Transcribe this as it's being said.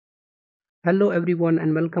Hello everyone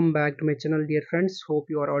and welcome back to my channel, dear friends. Hope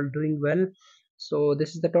you are all doing well. So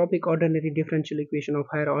this is the topic ordinary differential equation of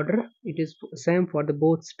higher order. It is same for the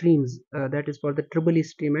both streams, that is for the triple E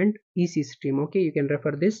stream and EC stream. Okay, you can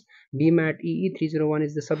refer this. BMAT EE301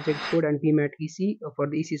 is the subject code and BMAT EC for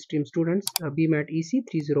the EC stream students. BMAT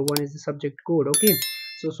EC301 is the subject code. Okay,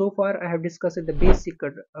 so far I have discussed the basic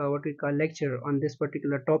what we call lecture on this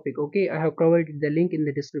particular topic. Okay, I have provided the link in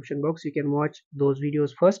the description box. You can watch those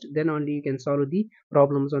videos first, then only you can solve the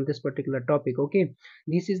problems on this particular topic. Okay,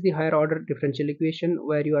 this is the higher order differential equation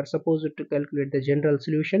where you are supposed to calculate the general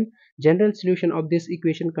solution of this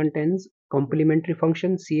equation contains complementary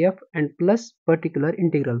function CF and plus particular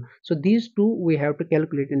integral. So these two we have to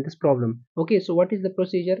calculate in this problem. Okay, so what is the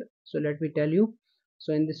procedure? So let me tell you.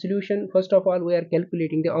 So in the solution, first of all, we are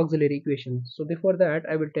calculating the auxiliary equation. So before that,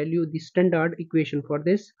 I will tell you the standard equation for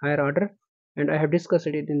this higher order, and I have discussed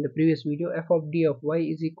it in the previous video. F of d of y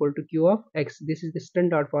is equal to q of x. This is the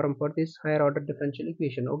standard form for this higher order differential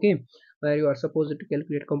equation. Okay, where you are supposed to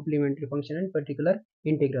calculate complementary function and particular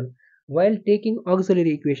integral. While taking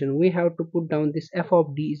auxiliary equation, we have to put down this f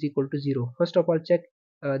of d is equal to 0. First of all, check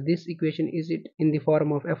this equation, is it in the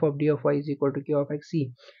form of f of d of y is equal to q of x.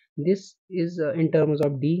 See, this is in terms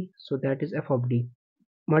of d, so that is f of d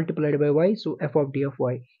multiplied by y, so f of d of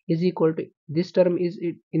y is equal to this term is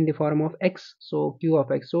it in the form of x, so q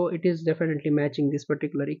of x, so it is definitely matching this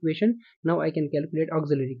particular equation. Now I can calculate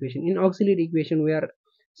auxiliary equation. In auxiliary equation we are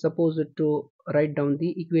supposed to write down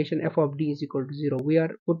the equation f of d is equal to 0. We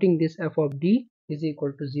are putting this f of d is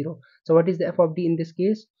equal to 0. So what is the f of d in this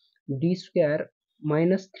case? D square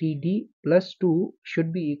minus 3d plus 2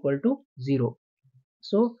 should be equal to 0.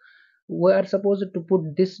 So we are supposed to put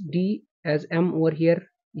this d as m over here.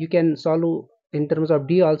 You can solve in terms of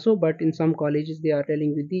d also, but in some colleges they are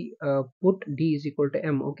telling you the put d is equal to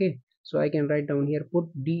m. Okay, so I can write down here put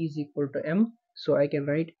d is equal to m. So I can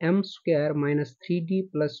write m square minus 3d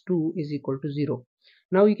plus 2 is equal to 0.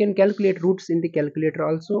 Now you can calculate roots in the calculator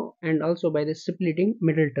also, and also by the splitting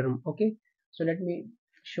middle term. Okay, so let me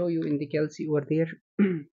show you in the calc over there.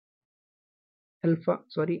 Alpha,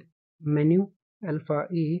 sorry, menu alpha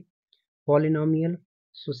e polynomial.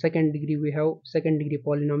 So second degree, we have second degree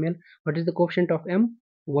polynomial. What is the coefficient of m?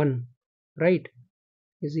 1, right,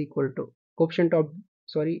 is equal to coefficient of,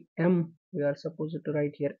 sorry, m, we are supposed to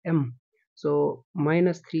write here m. So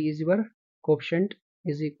minus 3 is your coefficient,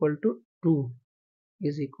 is equal to 2,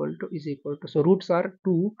 is equal to, so roots are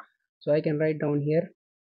 2. So I can write down here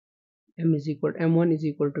m is equal to m1 is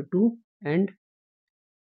equal to 2 and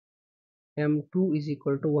m2 is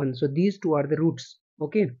equal to 1. So these two are the roots.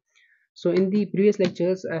 Okay, so in the previous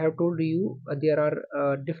lectures I have told you there are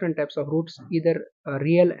different types of roots, either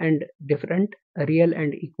real and different, real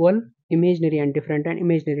and equal, imaginary and different, and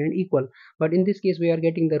imaginary and equal. But in this case we are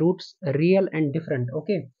getting the roots real and different.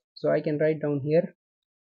 Okay, so I can write down here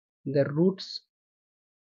the roots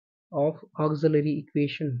of auxiliary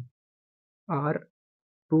equation are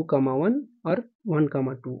 2 comma 1 or 1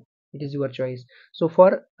 comma 2. It is your choice. So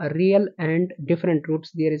for a real and different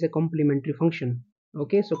roots there is a complementary function.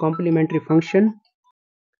 Okay, so complementary function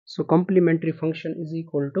is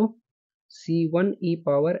equal to c1 e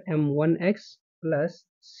power m1x plus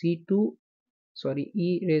c2, sorry,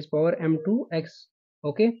 e raised power m2x.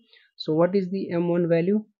 Okay, so what is the m1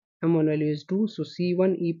 value? M1 value is 2, so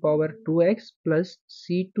c1 e power 2x plus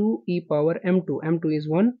c2 e power m2. M2 is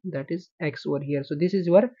 1, that is x over here. So this is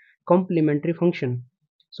your complementary function.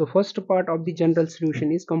 So first part of the general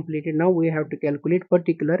solution is completed. Now we have to calculate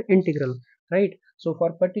particular integral, right? So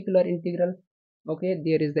for particular integral, okay,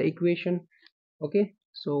 there is the equation. Okay,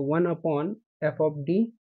 so 1 upon f of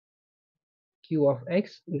d q of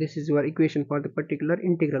x, this is your equation for the particular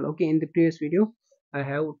integral. Okay, in the previous video I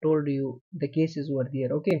have told you the cases were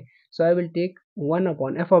there. Okay, so I will take 1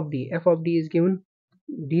 upon f of d. F of d is given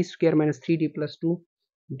d square minus 3d plus 2,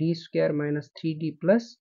 d square minus 3d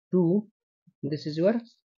plus 2. This is your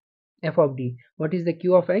f of d. What is the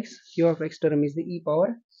q of x? Q of x term is the e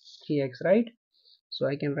power 3x, right? So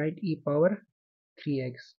I can write e power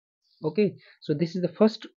 3x. Okay, so this is the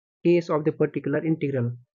first case of the particular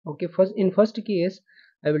integral. Okay, first case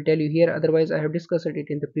I will tell you here, otherwise I have discussed it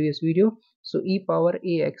in the previous video. So e power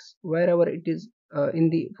ax, wherever it is in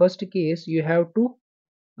the first case you have to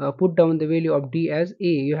put down the value of d as a.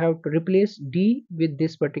 You have to replace d with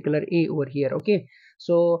this particular a over here. Okay,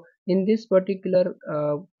 so in this particular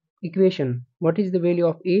equation, what is the value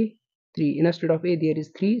of a? 3. Instead of a there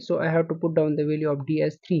is 3, so I have to put down the value of d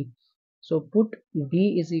as 3. So put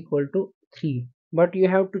d is equal to 3, but you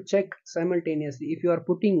have to check simultaneously if you are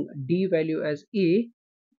putting d value as a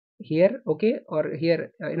here, okay, or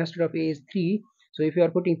here instead of a is 3, So if you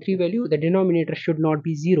are putting 3 value, the denominator should not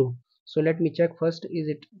be 0. So let me check first, is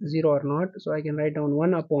it 0 or not. So I can write down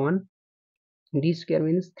 1 upon d square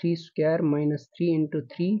means 3 square minus 3 into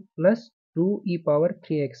 3 plus 2 e power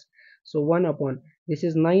 3x. So 1 upon, this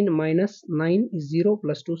is 9 minus 9 is 0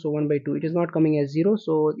 plus 2, so 1 by 2. It is not coming as 0,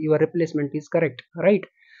 so your replacement is correct, right?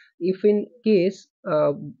 If in case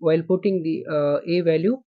while putting the a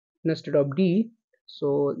value instead of d,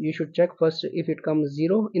 so you should check first if it comes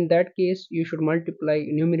 0. In that case you should multiply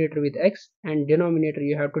numerator with x and denominator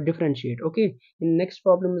you have to differentiate. Okay, in next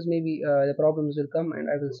problems maybe the problems will come and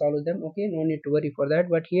I will solve them. Okay, no need to worry for that.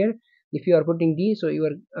 But here if you are putting d, so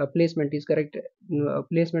your placement is correct.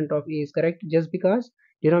 Placement of a is correct just because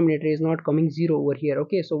denominator is not coming 0 over here.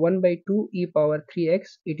 Okay, so 1 by 2 e power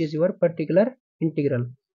 3x, it is your particular integral.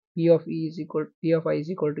 P of I is equal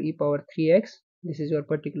to e power 3x. This is your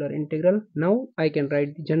particular integral. Now I can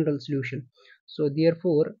write the general solution. So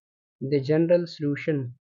therefore the general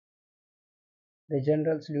solution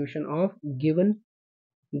of given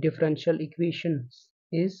differential equations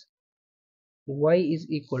is y is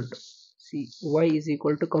equal to, see, y is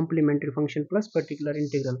equal to complementary function plus particular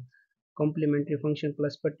integral. Complementary function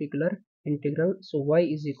plus particular integral. So y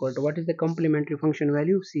is equal to, what is the complementary function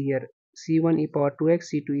value? See here, c1 e power 2x,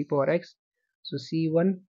 c2 e power x. So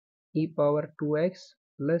c1 e power 2x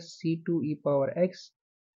plus c2 e power x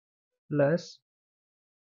plus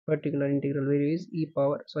particular integral value is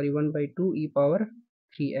 1 by 2 e power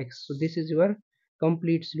 3x. So this is your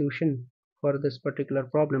complete solution for this particular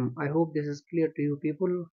problem. I hope this is clear to you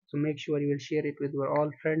people. So make sure you will share it with your all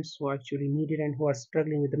friends who actually need it and who are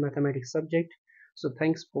struggling with the mathematics subject. So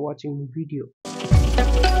thanks for watching the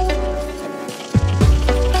video.